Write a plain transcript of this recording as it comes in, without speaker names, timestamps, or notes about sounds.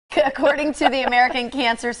According to the American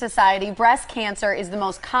Cancer Society, breast cancer is the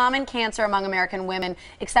most common cancer among American women,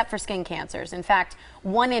 except for skin cancers. In fact,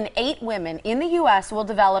 1 in 8 women in the U.S. will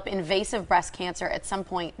develop invasive breast cancer at some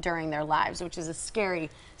point during their lives, which is a scary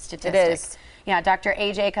statistic. It is. Yeah, Dr.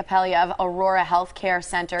 A.J. Capelli of Aurora Health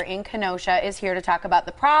Center in Kenosha is here to talk about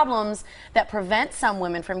the problems that prevent some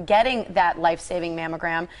women from getting that life-saving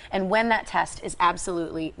mammogram and when that test is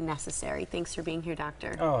absolutely necessary. Thanks for being here,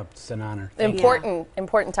 doctor. Oh, it's an honor.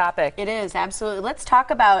 Important topic. It is, absolutely. Let's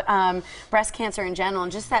talk about breast cancer in general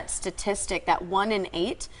and just that statistic, that 1 in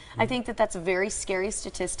 8. I think that that's a very scary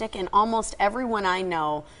statistic, and almost everyone I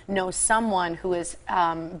know knows someone who has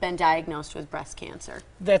been diagnosed with breast cancer.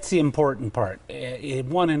 That's the important part.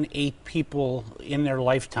 1 in 8 people in their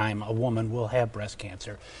lifetime, a woman, will have breast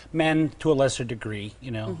cancer. Men, to a lesser degree,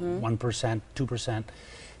 1%, 2%.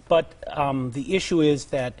 But the issue is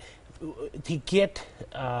that to get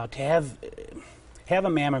to have a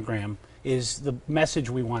mammogram is the message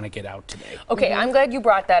we want to get out today. Okay, I'm glad you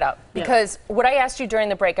brought that up, because what I asked you during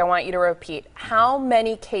the break, I want you to repeat. How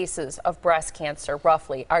many cases of breast cancer,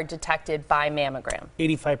 roughly, are detected by mammogram?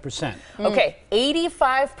 85%. Okay,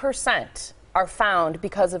 85% are found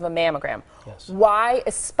because of a mammogram. Yes. Why?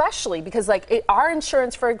 Especially because, like, our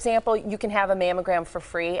insurance, for example, you can have a mammogram for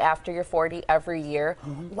free after you're 40 every year.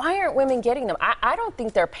 Why aren't women getting them? I don't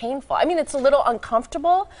think they're painful. I mean, it's a little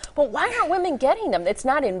uncomfortable, but why aren't women getting them? It's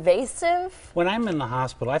not invasive. When I'm in the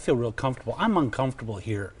hospital, I feel real comfortable. I'm uncomfortable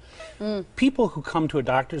here. People who come to a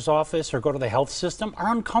doctor's office or go to the health system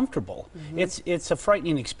are uncomfortable. It's a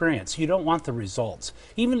frightening experience. You don't want the results.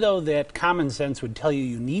 Even though that common sense would tell you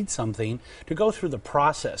you need something, to go through the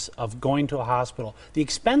process of going to a hospital, the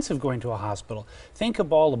expense of going to a hospital, think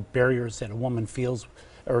of all the barriers that a woman feels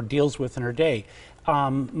or deals with in her day.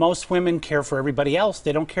 Most women care for everybody else.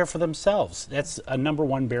 They don't care for themselves. That's a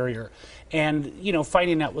 #1 barrier. And,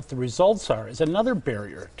 finding out what the results are is another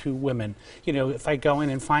barrier to women. If I go in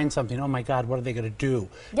and find something, oh my God, what are they going to do?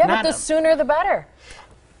 Yeah, but the sooner the better.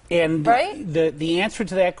 And right? the answer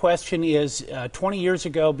to that question is 20 years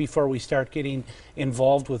ago, before we start getting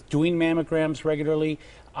involved with doing mammograms regularly,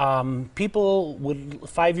 people with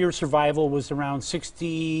 5-year survival was around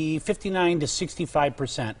 59 to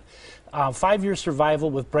 65%. 5-year survival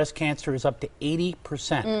with breast cancer is up to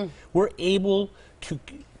 80%. We're able to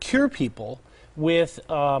cure people with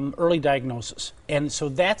early diagnosis. And so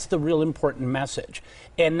that's the real important message.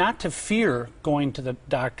 And not to fear going to the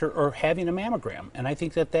doctor or having a mammogram. And I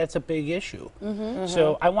think that that's a big issue.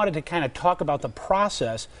 So I wanted to kind of talk about the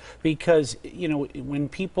process because, when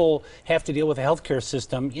people have to deal with a healthcare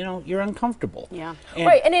system, you're uncomfortable. Yeah.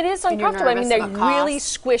 Right, and it is uncomfortable. I mean, they about really cost.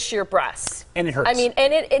 squish your breasts. And it hurts. I mean,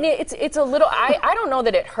 and it's a little, I don't know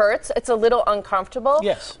that it hurts. It's a little uncomfortable.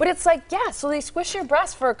 Yes. But it's like, yeah, so they squish your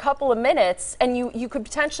breast for a couple of minutes and you could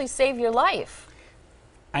potentially save your life.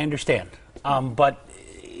 I understand. But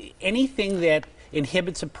anything that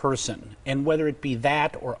inhibits a person, and whether it be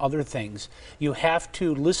that or other things, you have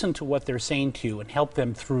to listen to what they're saying to you and help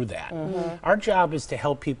them through that. Our job is to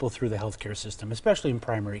help people through the healthcare system, especially in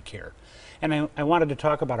primary care. And I wanted to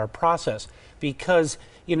talk about our process because,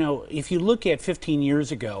 if you look at 15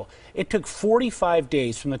 years ago, it took 45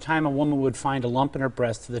 days from the time a woman would find a lump in her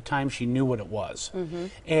breast to the time she knew what it was.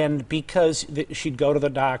 And because she'd go to the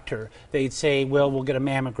doctor, they'd say, well, we'll get a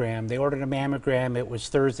mammogram. They ordered a mammogram. It was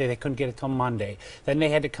Thursday. They couldn't get it till Monday. Then they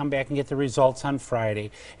had to come back and get the results on Friday.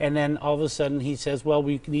 And then all of a sudden he says, well,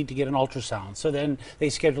 we need to get an ultrasound. So then they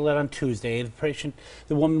scheduled it on Tuesday.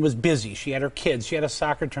 The woman was busy. She had her kids. She had a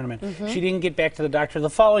soccer tournament. She didn't get back to the doctor the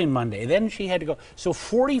following Monday. Then she had to go. So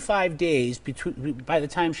 45 days by the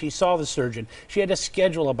time she saw the surgeon, she had to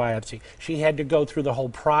schedule a biopsy. She had to go through the whole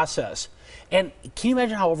process. And can you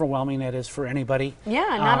imagine how overwhelming that is for anybody?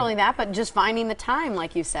 Yeah, not only that, but just finding the time,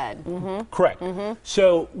 like you said. Correct.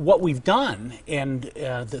 So what we've done, and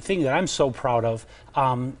the thing that I'm so proud of,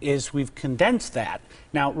 is we've condensed that.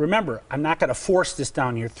 Now, remember, I'm not going to force this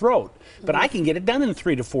down your throat, but I can get it done in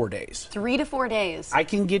 3 to 4 days. 3 to 4 days. I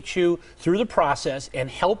can get you through the process and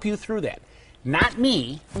help you through that. Not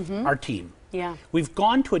me, our team. Yeah. We've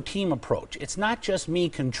gone to a team approach. It's not just me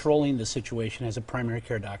controlling the situation as a primary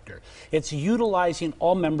care doctor. It's utilizing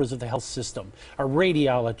all members of the health system, our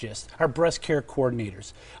radiologists, our breast care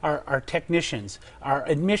coordinators, our technicians, our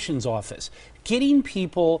admissions office, getting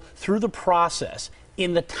people through the process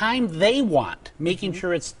in the time they want, making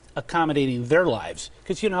sure it's accommodating their lives,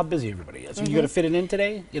 because you know how busy everybody is. Are you going to fit it in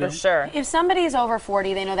today? For sure. If somebody is over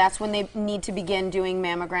 40, they know that's when they need to begin doing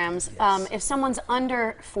mammograms. Yes. If someone's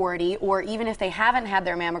under 40, or even if they haven't had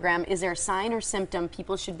their mammogram, is there a sign or symptom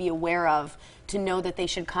people should be aware of to know that they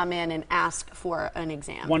should come in and ask for an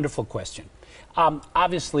exam? Wonderful question.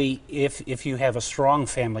 Obviously, if you have a strong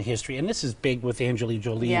family history, and this is big with Angelina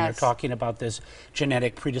Jolie, and they're talking about this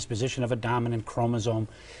genetic predisposition of a dominant chromosome.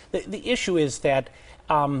 The issue is that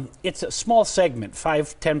it's a small segment,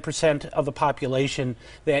 5–10% of the population,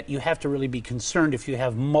 that you have to really be concerned if you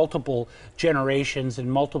have multiple generations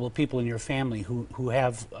and multiple people in your family who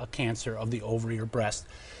have a cancer of the ovary or breast.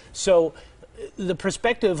 So the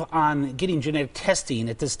perspective on getting genetic testing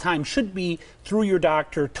at this time should be through your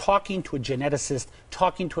doctor, talking to a geneticist,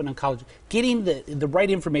 talking to an oncologist, getting the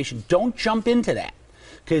right information. Don't jump into that,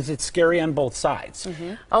 because it's scary on both sides.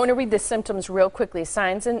 I want to read the symptoms real quickly.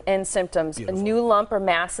 Signs and symptoms. Beautiful. A new lump or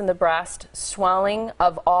mass in the breast, swelling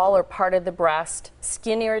of all or part of the breast,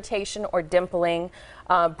 skin irritation or dimpling,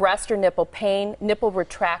 breast or nipple pain, nipple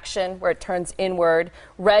retraction where it turns inward,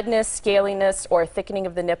 redness, scaliness or thickening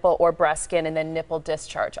of the nipple or breast skin, and then nipple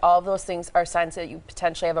discharge. All of those things are signs that you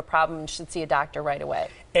potentially have a problem and should see a doctor right away.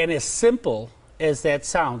 And as simple as that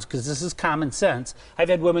sounds, because this is common sense, I've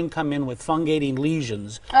had women come in with fungating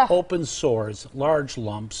lesions, open sores, large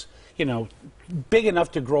lumps, you know, big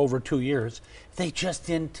enough to grow over 2 years. They just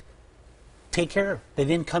didn't take care of it. They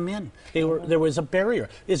didn't come in. There was a barrier.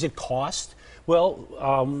 Is it cost? Well,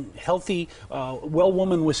 Healthy Well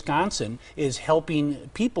Woman Wisconsin is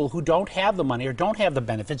helping people who don't have the money or don't have the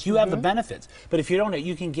benefits. You have the benefits, but if you don't,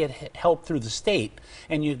 you can get help through the state,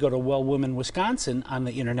 and you go to Well Woman Wisconsin on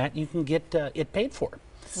the internet, and you can get it paid for.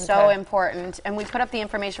 So important. And we put up the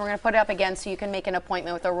information. We're going to put it up again so you can make an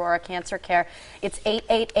appointment with Aurora Cancer Care. It's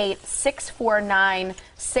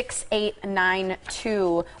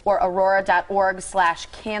 888-649-6892 or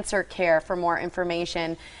aurora.org/cancercare for more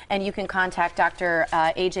information. And you can contact Dr.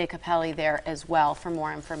 A.J. Capelli there as well for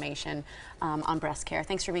more information on breast care.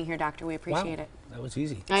 Thanks for being here, doctor. We appreciate it. That was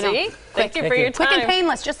easy. I know. See? Thank you for your time. Quick and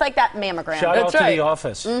painless, just like that mammogram. Shout out to right. the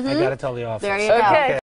office. I got to tell the office. There you go. Okay.